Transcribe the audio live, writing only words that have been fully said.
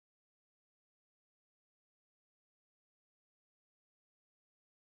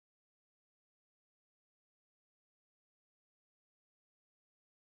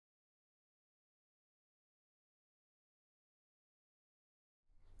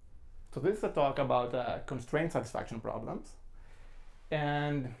So this is a talk about constraint satisfaction problems.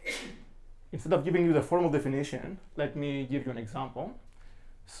 And instead of giving you the formal definition, let me give you an example.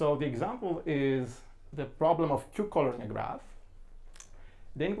 So the example is the problem of Q coloring a graph.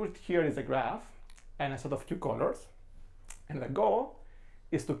 The input here is a graph and a set of Q colors. And the goal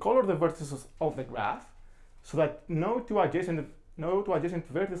is to color the vertices of the graph so that no two adjacent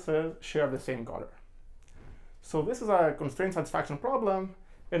vertices share the same color. So this is a constraint satisfaction problem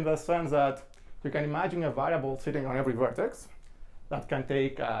in the sense that you can imagine a variable sitting on every vertex that can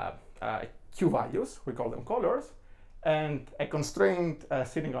take Q values, we call them colors, and a constraint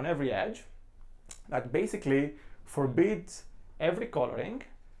sitting on every edge that basically forbids every coloring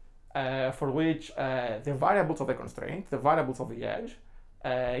for which the variables of the constraint, the variables of the edge,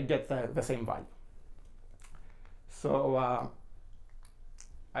 get the same value. So,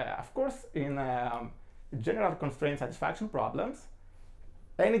 of course, in general constraint satisfaction problems,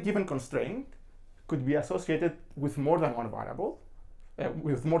 any given constraint could be associated with more than one variable,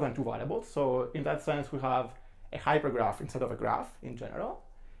 with more than two variables. So in that sense, we have a hypergraph instead of a graph in general.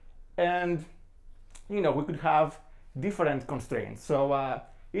 And we could have different constraints. So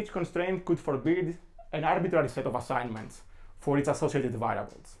each constraint could forbid an arbitrary set of assignments for its associated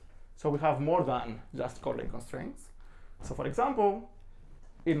variables. So we have more than just coloring constraints. So for example,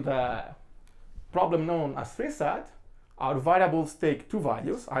 in the problem known as 3-SAT, our variables take two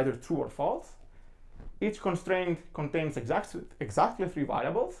values, either true or false. Each constraint contains exactly three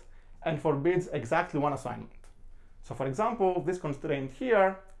variables and forbids exactly one assignment. So for example, this constraint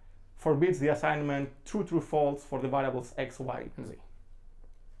here forbids the assignment true, true, false for the variables x, y, and z.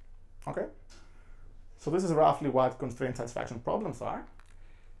 Okay? So this is roughly what constraint satisfaction problems are.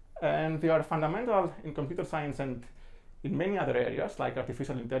 And they are fundamental in computer science and in many other areas like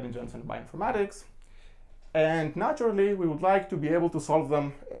artificial intelligence and bioinformatics. And naturally, we would like to be able to solve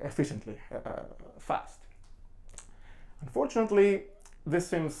them efficiently, fast. Unfortunately, this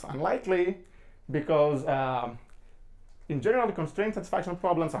seems unlikely because in general, constraint satisfaction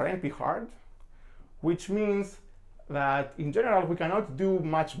problems are NP-hard, which means that in general, we cannot do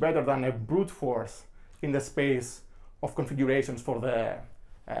much better than a brute force in the space of configurations for the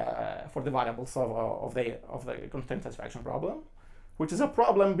variables of the constraint satisfaction problem, which is a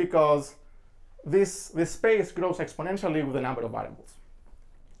problem because this space grows exponentially with the number of variables.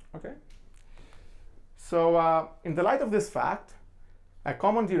 Okay? So in the light of this fact, a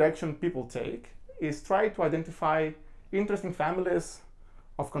common direction people take is try to identify interesting families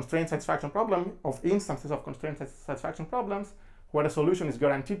of constraint satisfaction problem, of instances of constraint satisfaction problems where a solution is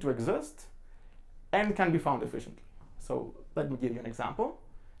guaranteed to exist and can be found efficiently. So let me give you an example,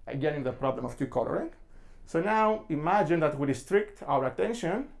 again in the problem of Q coloring. So now imagine that we restrict our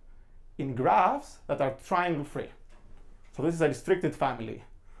attention in graphs that are triangle-free. So this is a restricted family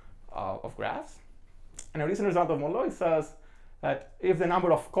of graphs. And a recent result of Molloy says that if the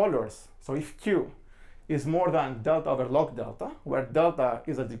number of colors, so if Q is more than delta over log delta, where delta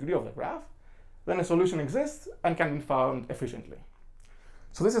is a degree of the graph, then a solution exists and can be found efficiently.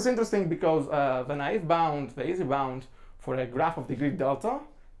 So this is interesting because the naive bound, the easy bound for a graph of degree delta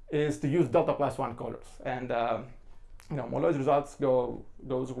is to use delta plus 1 colors. And Molloy's results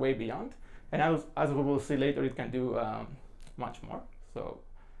goes way beyond. And as we will see later, it can do much more. So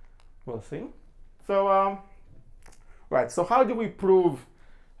we'll see. So, right, so how do we prove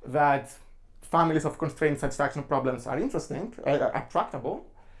that families of constraint satisfaction problems are interesting, are tractable?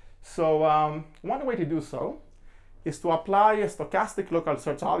 So one way to do so is to apply a stochastic local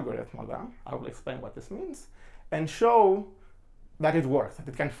search algorithm. I will explain what this means, and show that it works, that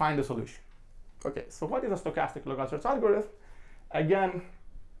it can find a solution. Okay, so what is a stochastic local search algorithm? Again,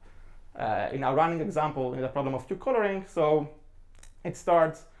 in our running example in the problem of Q coloring, so it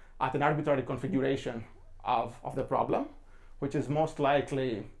starts at an arbitrary configuration of the problem, which is most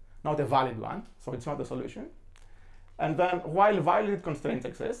likely not a valid one, so it's not a solution. And then while validated constraints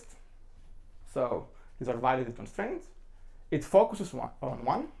exist, so these are validated constraints, it focuses on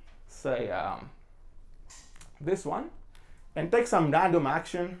one, say this one, and takes some random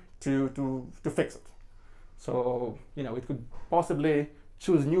action to fix it. So it could possibly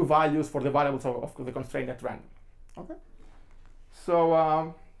choose new values for the variables of the constraint at random. Okay,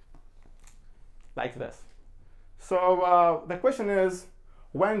 so like this. So the question is,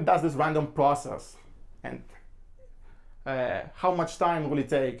 when does this random process end? How much time will it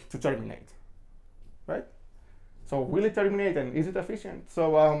take to terminate? Right? So will it terminate and is it efficient?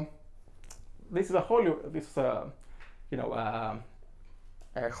 So this is a whole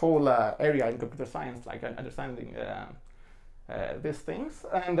area in computer science, like understanding these things.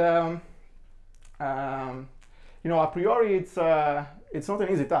 And a priori, it's not an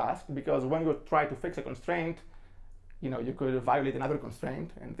easy task, because when you try to fix a constraint, you could violate another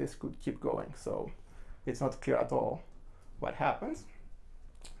constraint, and this could keep going. So it's not clear at all what happens.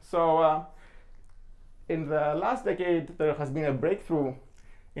 So in the last decade, there has been a breakthrough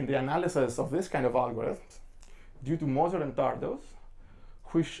in the analysis of this kind of algorithms due to Moser and Tardos,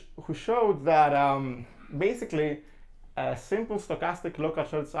 who showed that basically a simple stochastic local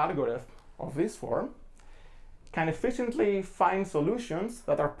search algorithm of this form can efficiently find solutions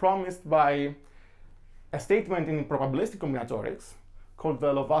that are promised by a statement in probabilistic combinatorics called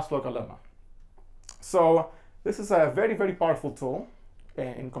the Lovasz local lemma. So this is a very, very powerful tool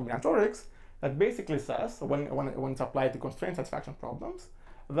in combinatorics that basically says, when it's applied to constraint satisfaction problems,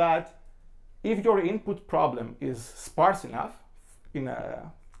 that if your input problem is sparse enough in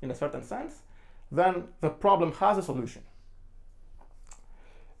a certain sense, then the problem has a solution.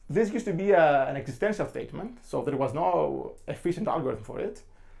 This used to be an existential statement, so there was no efficient algorithm for it,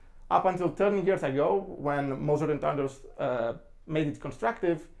 up until 10 years ago, when Moser and Tardos made it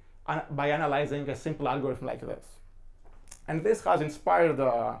constructive by analyzing a simple algorithm like this. And this has inspired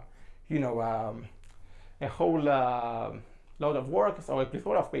a whole load of work, so a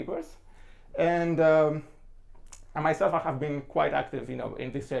plethora of papers. And I myself, I have been quite active,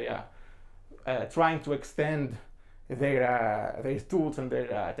 in this area, trying to extend their tools and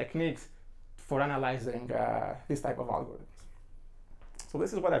their techniques for analyzing this type of algorithms. So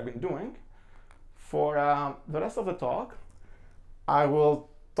this is what I've been doing. For the rest of the talk, I will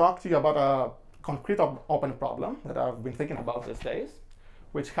talk to you about a concrete open problem that I've been thinking about these days,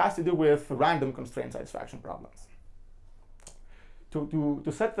 which has to do with random constraint satisfaction problems.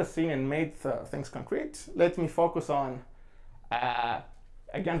 To set the scene and make things concrete, let me focus on,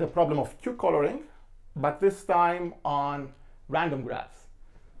 again, the problem of Q coloring, but this time on random graphs.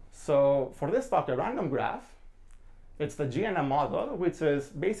 So for this talk, a random graph, it's the GNM model, which is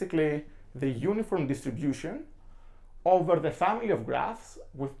basically the uniform distribution over the family of graphs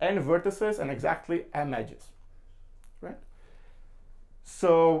with n vertices and exactly m edges, right?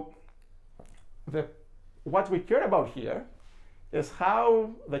 So what we care about here is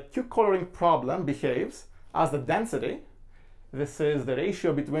how the Q coloring problem behaves as the density. This is the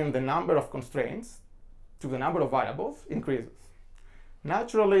ratio between the number of constraints to the number of variables increases.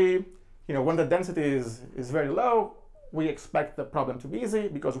 Naturally, when the density is very low, we expect the problem to be easy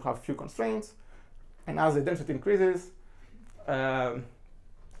because we have few constraints. And as the density increases,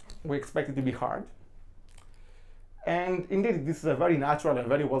 we expect it to be hard. And indeed, this is a very natural and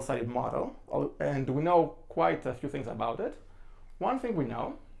very well-studied model, and we know quite a few things about it. One thing we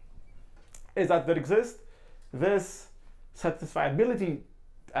know is that there exists this satisfiability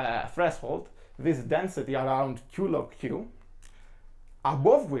threshold, this density around Q log Q,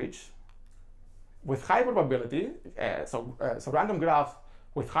 above which, with high probability, so random graphs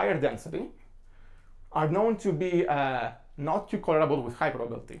with higher density are known to be not Q colorable with high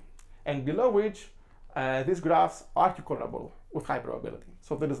probability, and below which these graphs are Q colorable with high probability.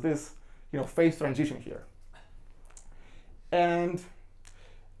 So there is this phase transition here. And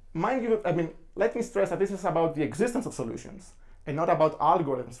mind you, let me stress that this is about the existence of solutions and not about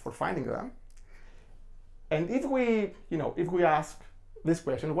algorithms for finding them. And if we ask this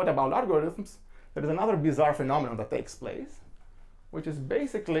question, what about algorithms? There is another bizarre phenomenon that takes place, which is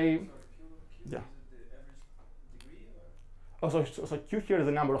basically, yeah. Oh, so Q here is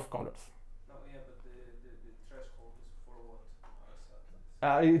the number of colors. No, yeah, but the threshold is for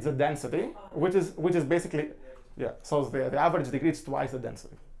what? It's a density, which is basically, yeah. So the average degree is twice the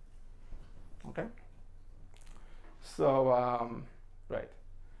density. Okay. So right.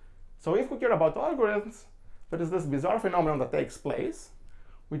 So if we care about algorithms, there is this bizarre phenomenon that takes place,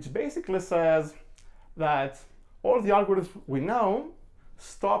 which basically says that all the algorithms we know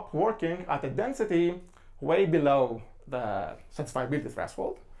stop working at a density way below the satisfiability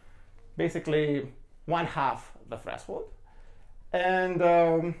threshold, basically 1/2 the threshold. And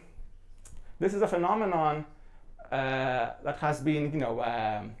this is a phenomenon that has been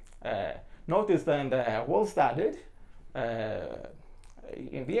noticed and well studied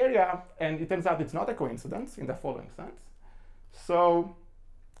in the area, and it turns out it's not a coincidence in the following sense. So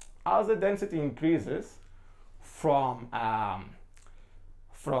as the density increases from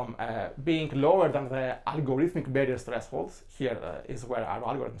being lower than the algorithmic barriers thresholds, here is where our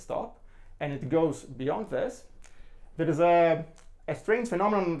algorithms stop, and it goes beyond this, there is a strange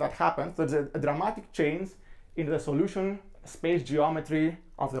phenomenon that happens. There's a dramatic change in the solution space geometry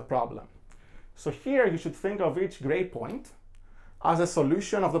of the problem. So here you should think of each gray point as a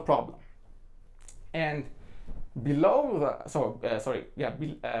solution of the problem. And below the,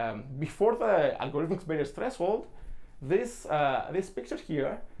 before the algorithmic barriers threshold, this picture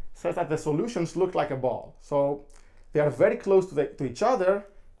here says that the solutions look like a ball. So they are very close to each other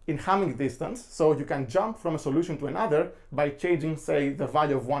in Hamming distance, so you can jump from a solution to another by changing, say, the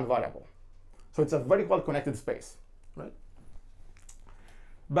value of one variable. So it's a very well-connected space, right?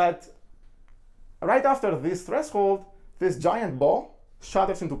 But right after this threshold, this giant ball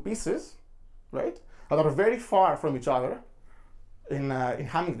shatters into pieces, right, that are very far from each other in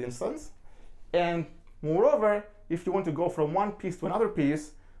Hamming distance. And moreover, if you want to go from one piece to another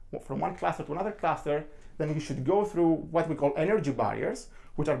piece, from one cluster to another cluster, then you should go through what we call energy barriers,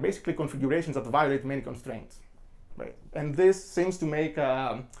 which are basically configurations that violate many constraints, right? And this seems to make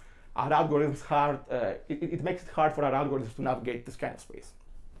our algorithms hard. It makes it hard for our algorithms to navigate this kind of space.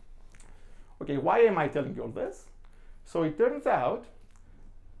 Okay, why am I telling you all this? So it turns out,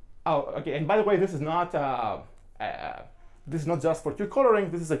 okay, and by the way, this is not just for Q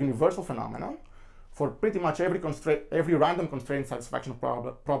coloring. This is a universal phenomenon for pretty much every random constraint satisfaction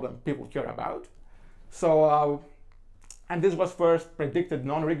problem people care about. So, and this was first predicted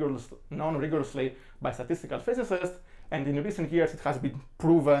non-rigorously by statistical physicists, and in recent years it has been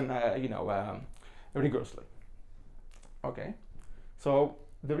proven, rigorously. Okay, so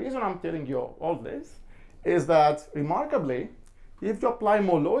the reason I'm telling you all this is that, remarkably, if you apply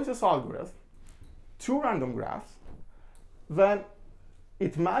Molloy's algorithm to random graphs, then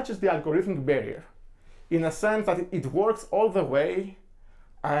it matches the algorithmic barrier in a sense that it works all the way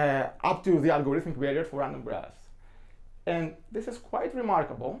up to the algorithmic barrier for random graphs. And this is quite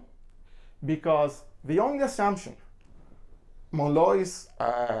remarkable because the only assumption Molloy's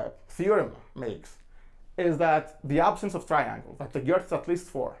theorem makes is that the absence of triangle, that the girth is at least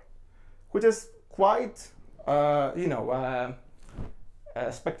 4, which is quite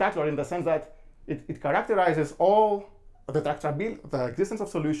spectacular in the sense that it characterizes all the tractability, the existence of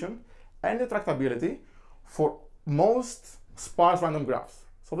solution and the tractability for most sparse random graphs.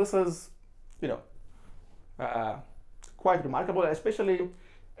 So this is, quite remarkable, especially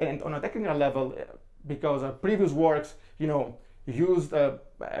and on a technical level, because previous works, used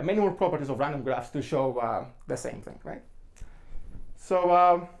many more properties of random graphs to show the same thing, right?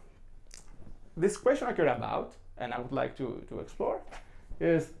 So this question I care about, and I would like to explore,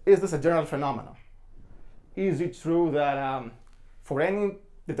 is this a general phenomenon? Is it true that for any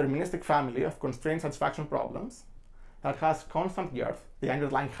deterministic family of constraint satisfaction problems that has constant girth, the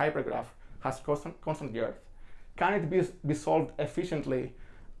underlying hypergraph has constant girth, can it be solved efficiently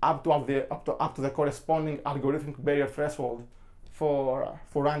up to the corresponding algorithmic barrier threshold for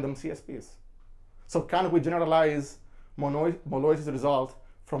random CSPs? So can we generalize Molloy's result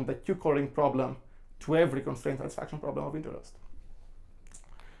from the Q coloring problem to every constraint satisfaction problem of interest?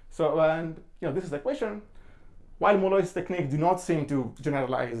 So, and this is the question. While Molloy's technique do not seem to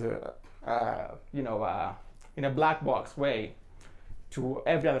generalize, in a black box way to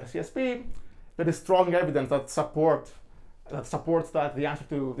every other CSP, there is strong evidence that supports that the answer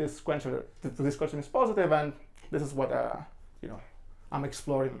to this question is positive, and this is what I'm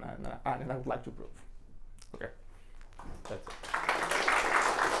exploring and I would like to prove. Okay, that's it.